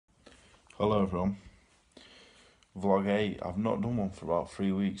Hello everyone. Vlog 8. I've not done one for about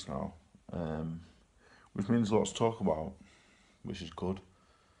 3 weeks now, which means lots to talk about, which is good.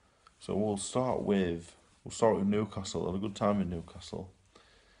 So we'll start with Newcastle. I had a good time in Newcastle.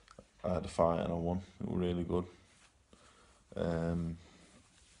 I had a fight and I won. It was really good.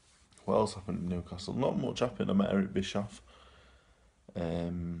 What else happened in Newcastle? Not much happened. I met Eric Bischoff.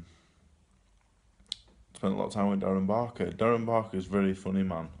 Spent a lot of time with Darren Barker. Darren Barker's very funny,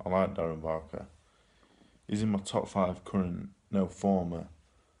 man. I like Darren Barker. He's in my top 5 former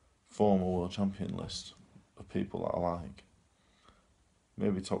world champion list of people that I like.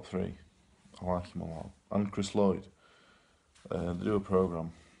 Maybe top 3. I like him a lot. And Chris Lloyd. They do a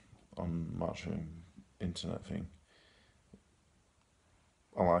programme on Matchroom internet thing.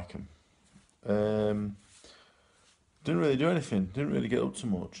 I like him. Didn't really do anything. Didn't really get up to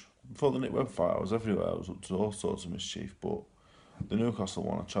much. Before the Nick Webb fight, I was everywhere. I was up to all sorts of mischief. But the Newcastle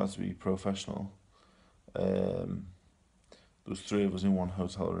one, I tried to be professional. There was 3 of us in one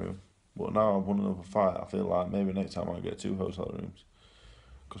hotel room. But now I've won another fight. I feel like maybe next time I'll get 2 hotel rooms.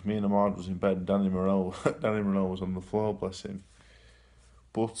 Because me and Ahmad was in bed and Danny Morell was on the floor, bless him.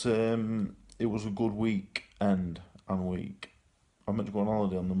 But it was a good weekend and week. I meant to go on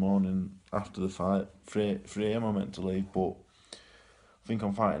holiday on the morning after the fight. 3 a.m. I meant to leave, but I think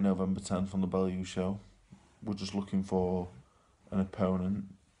I'm fighting November 10th on the Bellew show. We're just looking for an opponent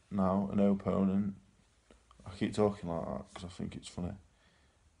now, an opponent. I keep talking like that because I think it's funny,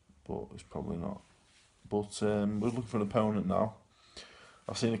 but it's probably not. But we're looking for an opponent now.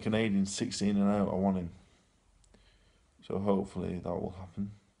 I've seen a Canadian 16-0. I want him, so hopefully that will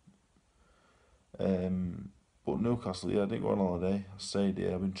happen. But Newcastle, yeah, I didn't go on holiday. I stayed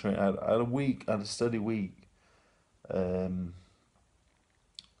here. I've been training. I had a steady week.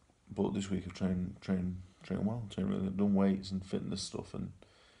 But this week I've trained well. Done weights and fitness stuff, and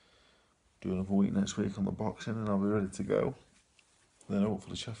do another week next week on the boxing, and I'll be ready to go. Then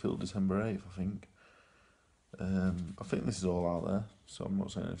hopefully Sheffield December 8th, I think. I think this is all out there, so I'm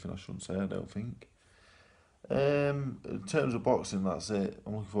not saying anything I shouldn't say, I don't think. In terms of boxing, that's it.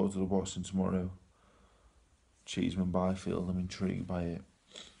 I'm looking forward to the boxing tomorrow. Cheeseman Byfield, I'm intrigued by it.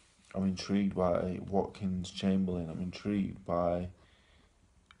 I'm intrigued by Watkins Chamberlain. I'm intrigued by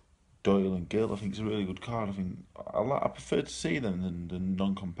Doyle and Gill. I think it's a really good card. I prefer to see them than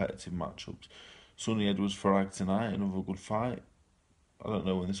non-competitive matchups. Sonny Edwards Farag tonight, another good fight. I don't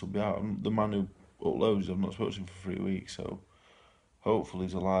know when this will be out. The man who uploads, I've not spoken to him for 3 weeks, so hopefully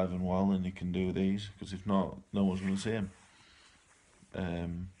he's alive and well and he can do these, because if not, no one's going to see him.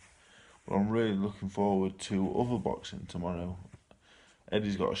 But I'm really looking forward to other boxing tomorrow.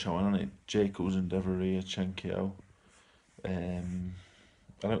 Eddie's got a show on it. Jacobs and Deveria, Chenkio.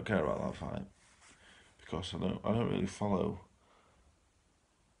 I don't care about that fight because I don't really follow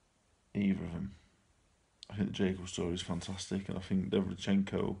either of them. I think the Jacobs story is fantastic, and I think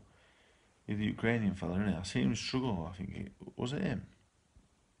Devrichenko, he's the Ukrainian fella, isn't he? I seen him struggle. I think was it him?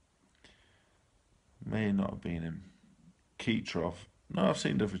 May not have been him. Kitrov. No, I've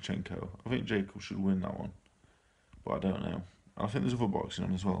seen Devrichenko. I think Jacob should win that one, but I don't know. I think there's other boxing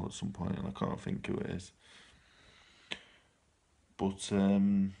on as well at some point, and I can't think who it is. But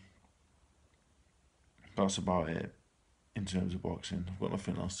that's about it in terms of boxing. I've got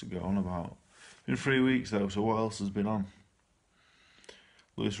nothing else to go on about. It's been 3 weeks though, so what else has been on?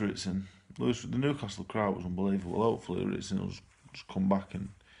 Lewis Ritson. The Newcastle crowd was unbelievable. Hopefully Ritson will just come back and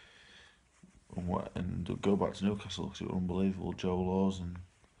go back to Newcastle, because it was unbelievable. Joe Laws and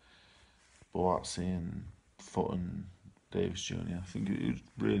Boatsi and Foot and Davis Jr. I think it was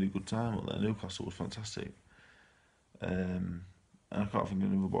a really good time up there. Newcastle was fantastic. And I can't think of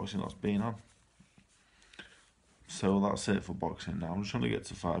any other boxing that's been on. So that's it for boxing now. I'm just trying to get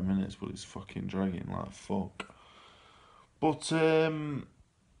to 5 minutes, but it's fucking dragging like fuck. But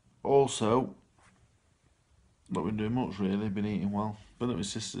also, not been doing much really. Been eating well. Been at my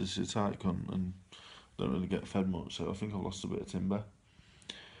sister's, she's a tight cunt, and don't really get fed much. So I think I've lost a bit of timber.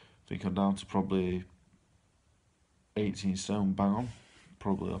 I think I'm down to probably 18 stone, bang on.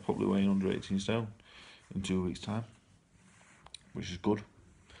 I'll probably weigh in under 18 stone in 2 weeks' time, which is good.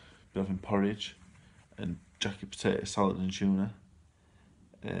 Been having porridge and jacket potato salad and tuna.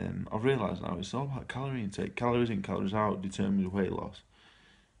 I've realised now it's all about calorie intake. Calories in, calories out determines weight loss.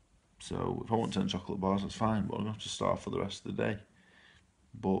 So if I want 10 chocolate bars, that's fine, but I'm going to have to starve for the rest of the day.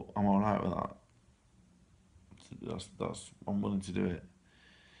 But I'm alright with that. I'm willing to do it.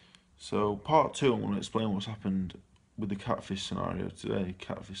 So part 2, I'm going to explain what's happened with the catfish scenario today.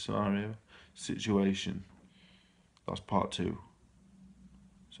 Catfish scenario, situation. That's part 2.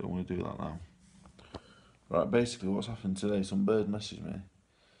 So I'm going to do that now. Right, basically what's happened today, some bird messaged me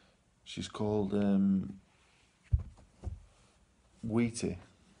She's called Wheaty.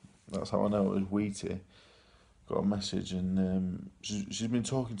 That's how I know it was Wheaty. Got a message, and she's been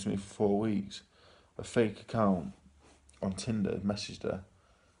talking to me for 4 weeks. A fake account on Tinder messaged her.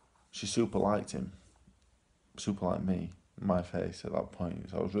 She super liked him, super liked me, my face at that point.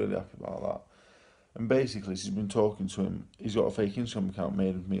 So I was really happy about that. And basically, she's been talking to him. He's got a fake Instagram account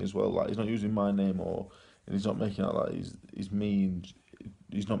made of me as well. Like, he's not using my name, and he's not making out like he's me. And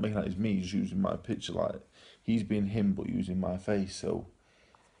he's not making out he's me. He's using my picture. Like, he's being him, but using my face. So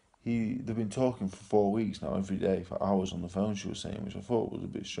they've been talking for 4 weeks now, every day for hours on the phone. She was saying, which I thought was a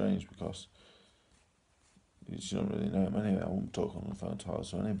bit strange because she don't really know him anyway. I won't talk on the phone to her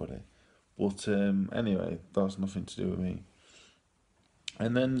or anybody. But anyway, that's nothing to do with me.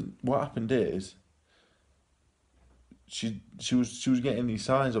 And then what happened is, she was getting these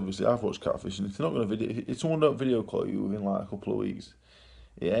signs. Obviously, I've watched Catfish, and if they're not going to video, if someone don't video call you within like a couple of weeks,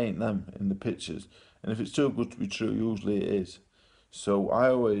 it ain't them in the pictures. And if it's too good to be true, usually it is. So I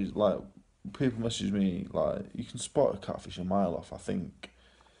always like, people message me like, you can spot a catfish a mile off. I think,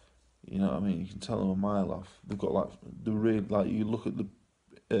 you know what I mean. You can tell them a mile off. They've got like the real, like, you look at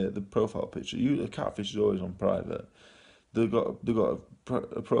the profile picture. A catfish is always on private. They've got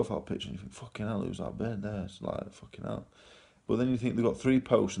a profile picture, and you think, fucking hell, who's that bird there? It's like, fucking hell. But then you think they've got 3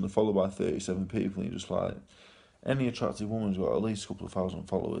 posts and they're followed by 37 people, and you're just like, any attractive woman's got at least a couple of thousand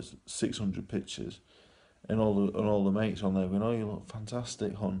followers, 600 pictures, and all the mates on there going, oh, you look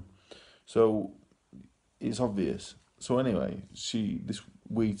fantastic, hon. So it's obvious. So anyway, this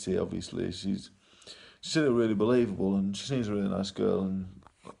Wheaty, obviously, she said it really believable, and she seems a really nice girl and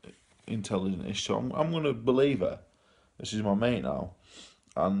intelligent-ish. So I'm gonna believe her. She's my mate now,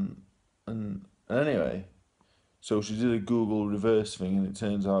 and anyway, so she did a Google reverse thing, and it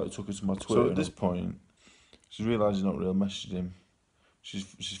turns out it took her to my Twitter. So at this point, she's realised she's not really messaged him.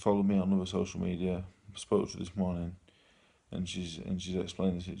 She's followed me on other social media. Spoke to her this morning, and she's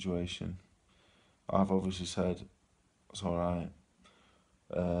explained the situation. I've obviously said it's all right.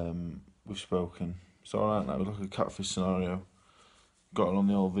 We've spoken. It's all right now. It was like a catfish scenario. Got her on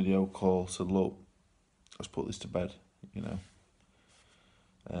the old video call. Said, look, let's put this to bed. You know,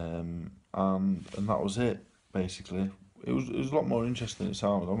 and that was it. Basically, it was a lot more interesting than it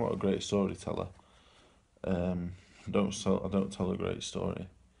sounds. I'm not a great storyteller. I don't tell a great story,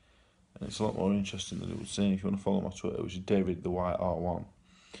 and it's a lot more interesting than it would seem. If you want to follow my Twitter, which is David the White R1,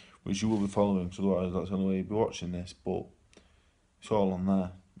 which you will be following, so otherwise that's the only way you'll be watching this. But it's all on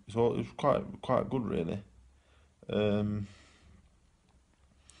there. It's quite good, really. Because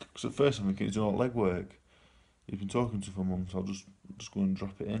at first I'm thinking he's doing all legwork. He's been talking to for months. I'll just go and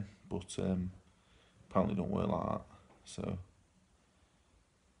drop it in, but apparently don't work like that. So,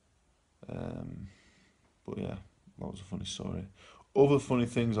 but yeah, that was a funny story. Other funny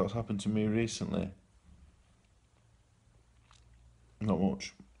things that's happened to me recently. Not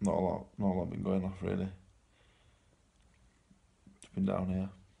much. Not a lot been going off really. Just been down here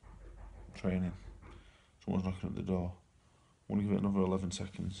training. Someone's knocking at the door. I want to give it another 11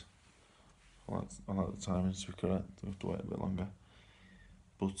 seconds. I like the timing to be correct. We have to wait a bit longer.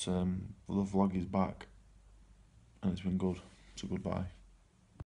 But the vlog is back, and it's been good. So goodbye.